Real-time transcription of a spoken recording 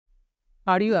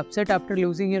Are you upset after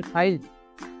losing your file?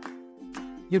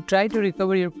 You try to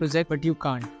recover your project but you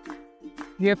can't.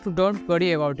 Don't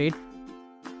worry about it.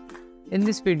 In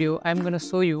this video, I am gonna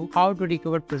show you how to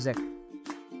recover project.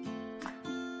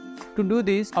 To do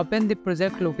this, open the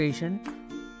project location.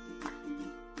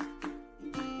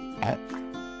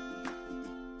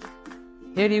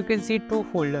 Here you can see two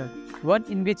folders, one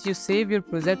in which you save your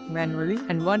project manually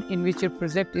and one in which your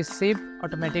project is saved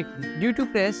automatically. Due to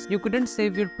press, you couldn't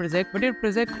save your project, but your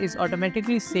project is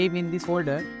automatically saved in this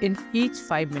folder in each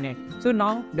 5 minutes. So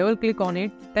now double click on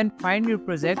it, then find your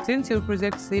project. Since your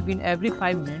project saved in every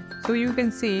 5 minutes, so you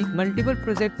can see multiple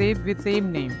projects saved with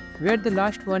same name, where the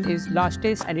last one is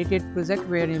latest edited project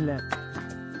where you left.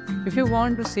 If you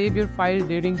want to save your file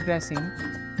during crashing,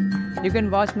 you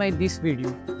can watch this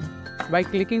video by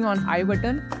clicking on I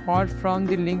button or from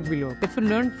the link below. If you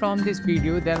learned from this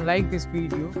video, then like this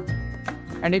video,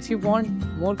 and if you want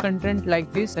more content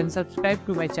like this, then subscribe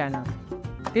to my channel.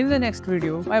 Till the next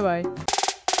video, bye bye.